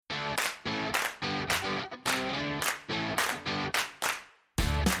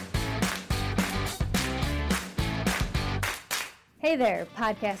Hey there,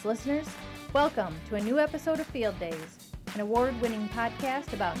 podcast listeners. Welcome to a new episode of Field Days, an award-winning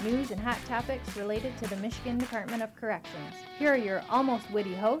podcast about news and hot topics related to the Michigan Department of Corrections. Here are your almost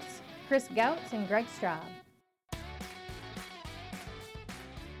witty hosts, Chris Gautz and Greg Straub.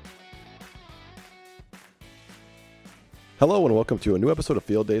 Hello and welcome to a new episode of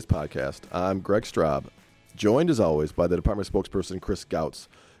Field Days podcast. I'm Greg Straub, joined as always by the department spokesperson Chris Gautz.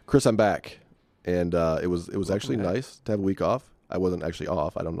 Chris, I'm back, and it was actually nice to have a week off. I wasn't actually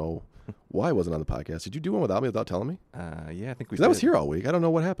off. I don't know why I wasn't on the podcast. Did you do one without me, without telling me? Yeah, I think we did. I was here all week. I don't know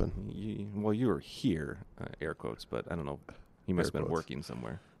what happened. You were here, air quotes, but I don't know. You must have been working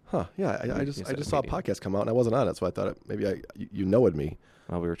somewhere. Huh? Yeah, I just saw a podcast come out and I wasn't on it, so I thought you knowed me.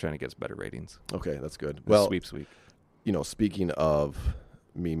 Well, we were trying to get better ratings. Okay, that's good. Well, sweeps week. You know, speaking of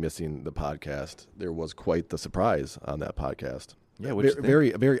me missing the podcast, there was quite the surprise on that podcast. Yeah,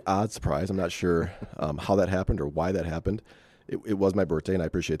 very odd surprise. I'm not sure how that happened or why that happened. It was my birthday, and I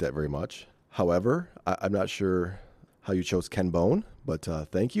appreciate that very much. However, I'm not sure how you chose Ken Bone, but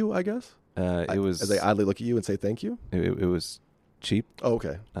thank you, I guess. As I oddly look at you and say thank you. It was cheap. Oh,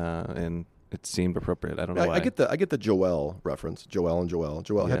 okay. And it seemed appropriate. I don't know why. I get the Joelle reference. Joelle and Joelle.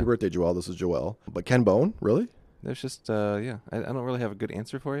 Joelle, Yeah. Happy birthday, Joelle. This is Joelle. But Ken Bone, really? There's just, I don't really have a good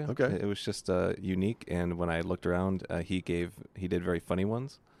answer for you. Okay. It was just unique, and when I looked around, he did very funny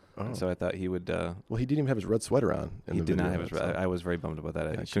ones. Oh. So I thought he would. Well, he didn't even have his red sweater on. He did not have his red. I was very bummed about that.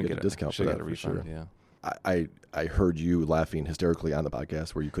 I couldn't get a discount for that, for refund. sure. Yeah. I heard you laughing hysterically on the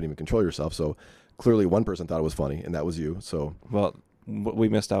podcast where you couldn't even control yourself. So clearly one person thought it was funny, and that was you. So Well, what we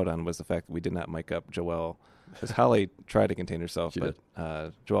missed out on was the fact that we did not mic up Joelle. Because Holly tried to contain herself, but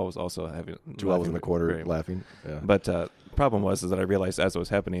Joelle was also having. Joelle was in the corner laughing. Yeah. But the problem was that I realized as it was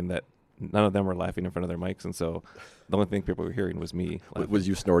happening that none of them were laughing in front of their mics, and so the only thing people were hearing was me laughing. Was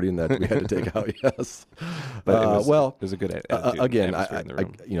you snorting that we had to take out? Yes. But it was a good attitude. Again,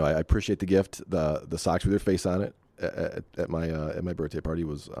 I appreciate the gift. The socks with your face on it at my birthday party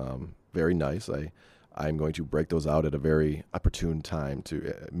was very nice. I'm going to break those out at a very opportune time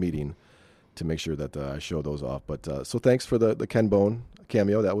meeting to make sure that I show those off. But so thanks for the Ken Bone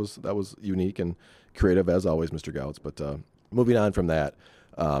cameo. That was unique and creative as always, Mr. Gautz. But moving on from that,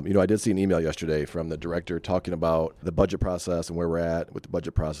 I did see an email yesterday from the director talking about the budget process and where we're at with the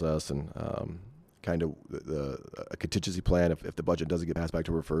budget process and kind of a contingency plan if the budget doesn't get passed by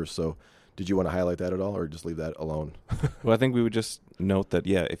October 1st. So did you want to highlight that at all or just leave that alone? Well, I think we would just note that,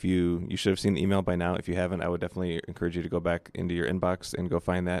 if you should have seen the email by now. If you haven't, I would definitely encourage you to go back into your inbox and go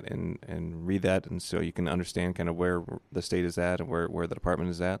find that and read that, and so you can understand kind of where the state is at and where the department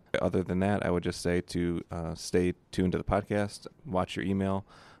is at. Other than that, I would just say to stay tuned to the podcast, watch your email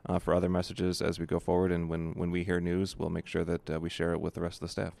for other messages as we go forward, and when we hear news, we'll make sure that we share it with the rest of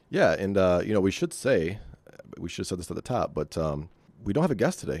the staff. Yeah, and we should have said this at the top, but we don't have a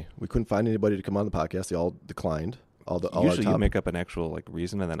guest today. We couldn't find anybody to come on the podcast. They all declined. Usually you make up an actual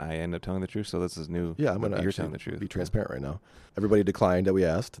reason, and then I end up telling the truth. So this is new. Yeah, I'm going to telling the truth. Be transparent right now. Everybody declined that we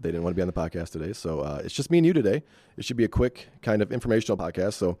asked. They didn't want to be on the podcast today. So it's just me and you today. It should be a quick kind of informational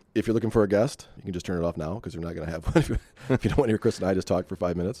podcast. So if you're looking for a guest, you can just turn it off now because we're not going to have one if you don't want to hear Chris and I just talk for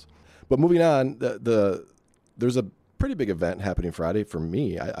 5 minutes. But moving on, there's a pretty big event happening Friday for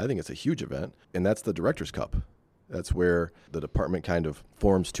me. I think it's a huge event, and that's the Directors Cup. That's where the department kind of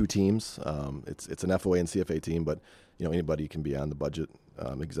forms two teams. It's an FOA and CFA team, but anybody can be on the budget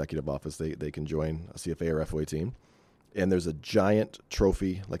executive office. They can join a CFA or FOA team. And there's a giant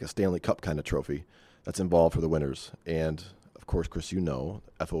trophy, like a Stanley Cup kind of trophy, that's involved for the winners. And of course, Chris,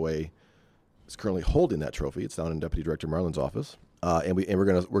 FOA is currently holding that trophy. It's down in Deputy Director Marlin's office, and we're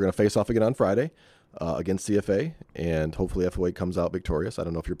gonna face off again on Friday. Against CFA, and hopefully FOA comes out victorious. I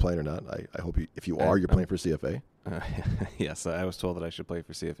don't know if you're playing or not. I hope if you are, you're playing for CFA. Yes, I was told that I should play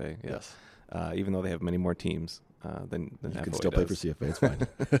for CFA. Yes. Even though they have many more teams than you FOA can still does. play for CFA. It's fine.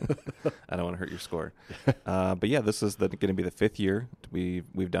 I don't want to hurt your score. But yeah, this is going to be the 5th year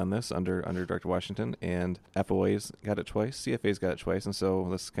we've done this under Dr. Washington, and FOA's got it twice, CFA's got it twice, and so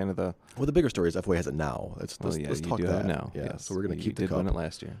this is kind of the. Well, the bigger story is FOA has it now. Let's talk do that have it now. Yeah, yes. So we're going to keep the cup. You did win it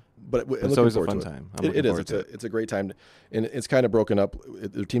last year. But it's always a fun time. It is. It's a great time. And it's kind of broken up.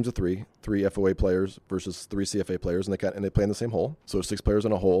 They're teams of three FOA players versus 3 CFA players, and they play in the same hole. So there's 6 players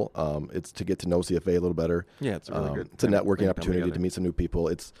in a hole. It's to get to know CFA a little better. Yeah, it's a really good. It's a networking opportunity to meet some new people.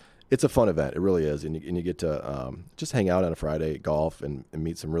 It's a fun event. It really is. And you get to just hang out on a Friday, golf, and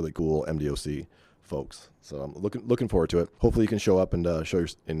meet some really cool MDOC folks. So I'm looking forward to it. Hopefully you can show up and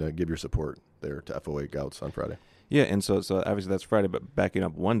give your support there to FOA Gautz on Friday. Yeah, and so obviously that's Friday, but backing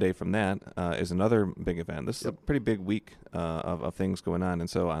up one day from that is another big event. This is a pretty big week of things going on. And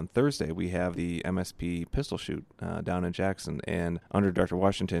so on Thursday, we have the MSP pistol shoot down in Jackson. And under Dr.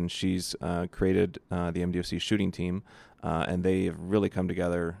 Washington, she's created the MDOC shooting team, and they've really come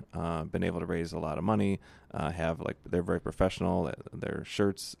together, been able to raise a lot of money, they're very professional, their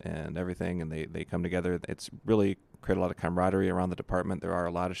shirts and everything, and they come together. It's really created a lot of camaraderie around the department. There are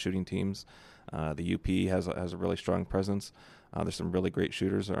a lot of shooting teams. The UP has a really strong presence. There's some really great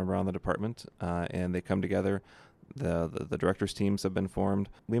shooters around the department, and they come together. The directors' teams have been formed.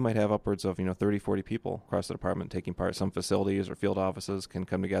 We might have upwards of 30, 40 people across the department taking part. Some facilities or field offices can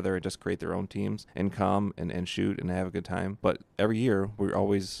come together and just create their own teams and come and shoot and have a good time. But every year, we're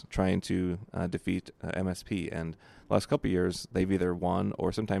always trying to defeat MSP. And the last couple of years, they've either won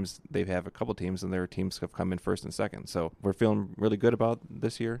or sometimes they have a couple teams and their teams have come in first and second. So we're feeling really good about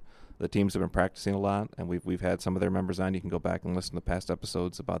this year. The teams have been practicing a lot, and we've had some of their members on. You can go back and listen to past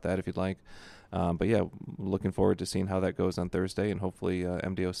episodes about that if you'd like. But yeah, looking forward to seeing how that goes on Thursday, and hopefully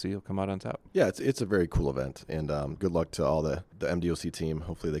MDOC will come out on top. Yeah, it's a very cool event, and good luck to all the MDOC team.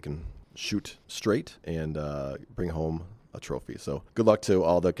 Hopefully they can shoot straight and bring home a trophy. So good luck to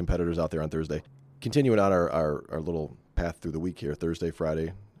all the competitors out there on Thursday. Continuing on our little path through the week here, Thursday,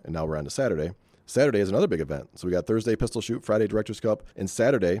 Friday, and now we're on to Saturday. Saturday is another big event. So we got Thursday Pistol Shoot, Friday Directors Cup, and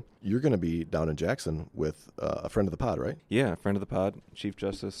Saturday you're going to be down in Jackson with a friend of the pod, right? Yeah, a friend of the pod, Chief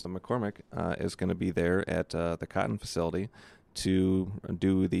Justice McCormick, is going to be there at the Cotton facility to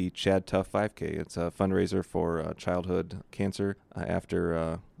do the Chad Tough 5K. It's a fundraiser for childhood cancer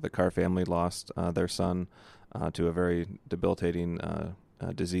after the Carr family lost their son to a very debilitating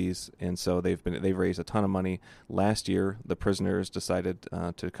disease, and so they've raised a ton of money. Last year, the prisoners decided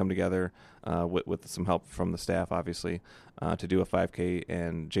to come together with some help from the staff, obviously, to do a 5K.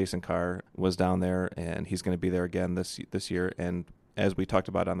 And Jason Carr was down there, and he's going to be there again this year. And as we talked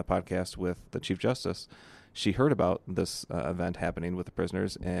about on the podcast with the Chief Justice, she heard about this event happening with the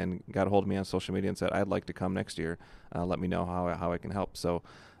prisoners and got a hold of me on social media and said, "I'd like to come next year. Let me know how I can help." So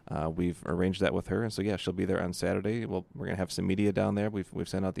we've arranged that with her, and so yeah, she'll be there on Saturday. We're gonna have some media down there. We've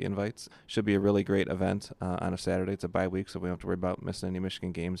sent out the invites. Should be a really great event on a Saturday. It's a bye week, so we don't have to worry about missing any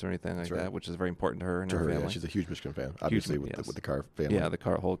Michigan games or anything like that, which is very important to her and her family. Yeah, she's a huge Michigan fan, obviously, with the Carr family. Yeah, the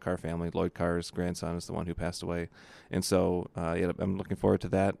whole Carr family. Lloyd Carr's grandson is the one who passed away, and so yeah, I'm looking forward to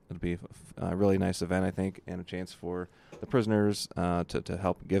that. It'll be a really nice event, I think, and a chance for the prisoners to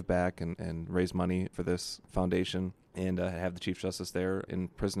help give back and raise money for this foundation. And have the Chief Justice there in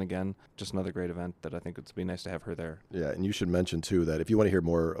prison again. Just another great event that I think it'd be nice to have her there. Yeah, and you should mention, too, that if you want to hear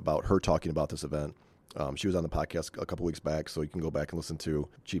more about her talking about this event, she was on the podcast a couple weeks back, so you can go back and listen to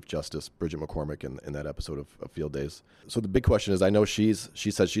Chief Justice Bridget McCormick in that episode of Field Days. So the big question is, I know she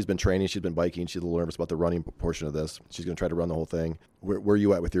says she's been training, she's been biking, she's a little nervous about the running portion of this. She's going to try to run the whole thing. Where are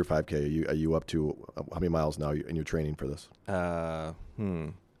you at with your 5K? Are you up to how many miles now in your training for this? I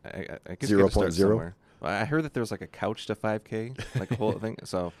guess 0.0? I heard that there's like a couch to 5K, like a whole thing.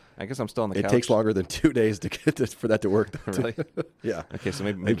 So I guess I'm still on the couch. It takes longer than 2 days to get for that to work. Really? Yeah. Okay, so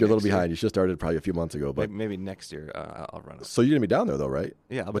maybe I think you're a little year. behind. You should have started probably a few months ago, but maybe next year I'll run it. So you're gonna be down there though, right?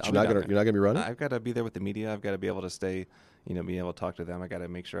 Yeah, but you're not gonna be running. I've got to be there with the media. I've got to be able to stay, be able to talk to them. I got to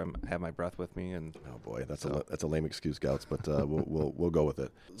make sure I have my breath with me. And oh boy, that's a lame excuse, Scouts, but we'll go with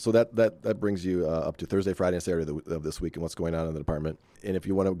it. So that brings you up to Thursday, Friday, and Saturday of this week and what's going on in the department. And if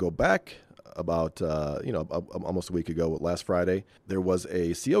you want to go back about almost a week ago, last Friday, there was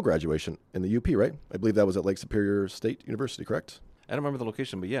a CO graduation in the UP, right? I believe that was at Lake Superior State University, correct? I don't remember the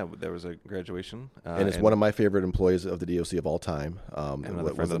location, but yeah, there was a graduation. And it's one of my favorite employees of the DOC of all time.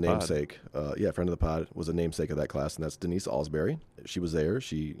 Was a namesake. Friend of the pod, was a namesake of that class, and that's Denise Alsbury. She was there.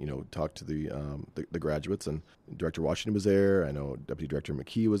 She talked to the graduates, and Director Washington was there. I know Deputy Director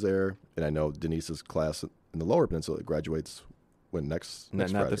McKee was there, and I know Denise's class in the Lower Peninsula graduates. When next not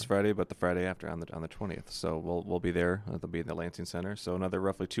Friday? This Friday, but the Friday after on the 20th. So we'll be there. They'll be in the Lansing Center. So another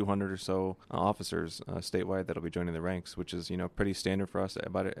roughly 200 or so officers statewide that'll be joining the ranks, which is pretty standard for us.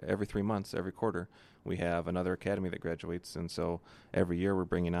 About every 3 months, every quarter, we have another academy that graduates, and so every year we're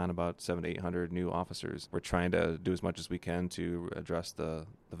bringing on about 700 to 800 new officers. We're trying to do as much as we can to address the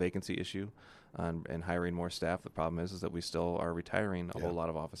vacancy issue and hiring more staff. The problem is that we still are retiring a whole lot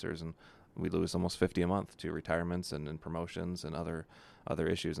of officers, and we lose almost 50 a month to retirements and promotions and other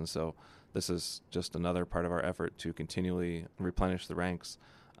issues. And so this is just another part of our effort to continually replenish the ranks,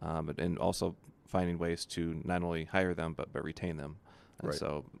 and also finding ways to not only hire them but retain them. And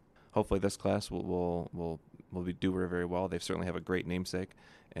so hopefully this class will do very well. They certainly have a great namesake,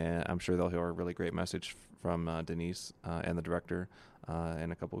 and I'm sure they'll hear a really great message from Denise and the director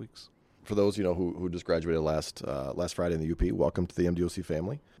in a couple weeks. For those who just graduated last Friday in the UP, welcome to the MDOC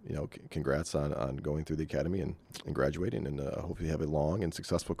family. Congrats on going through the academy and graduating, and hope you have a long and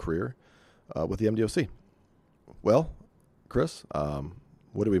successful career with the MDOC. Well, Chris,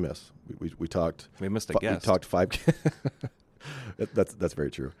 what did we miss? We talked. We missed a guest. We talked 5K. That's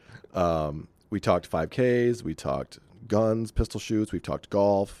very true. We talked 5Ks. We talked guns, pistol shoots. We've talked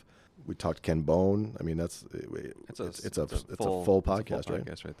golf. We talked Ken Bone. I mean, it's a full podcast, right?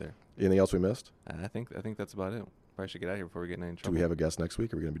 Podcast right there. Anything else we missed? I think that's about it. Probably should get out of here before we get in any trouble. Do we have a guest next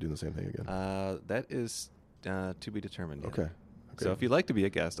week? Or are we going to be doing the same thing again? That is to be determined. Yeah. Okay. So if you'd like to be a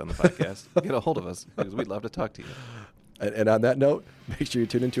guest on the podcast, get a hold of us because we'd love to talk to you. And on that note, make sure you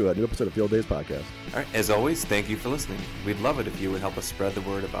tune into a new episode of Field Days Podcast. All right. As always, thank you for listening. We'd love it if you would help us spread the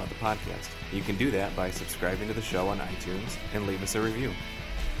word about the podcast. You can do that by subscribing to the show on iTunes and leave us a review.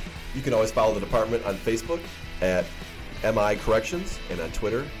 You can always follow the department on Facebook at MI Corrections and on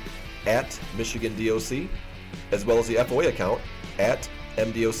Twitter at Michigan DOC, as well as the FOA account at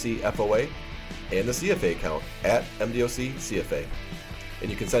MDOC FOA and the CFA account at MDOC CFA. And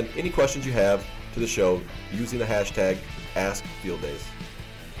you can send any questions you have to the show using the hashtag AskFieldDays.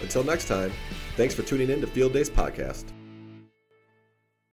 Until next time, thanks for tuning in to Field Days Podcast.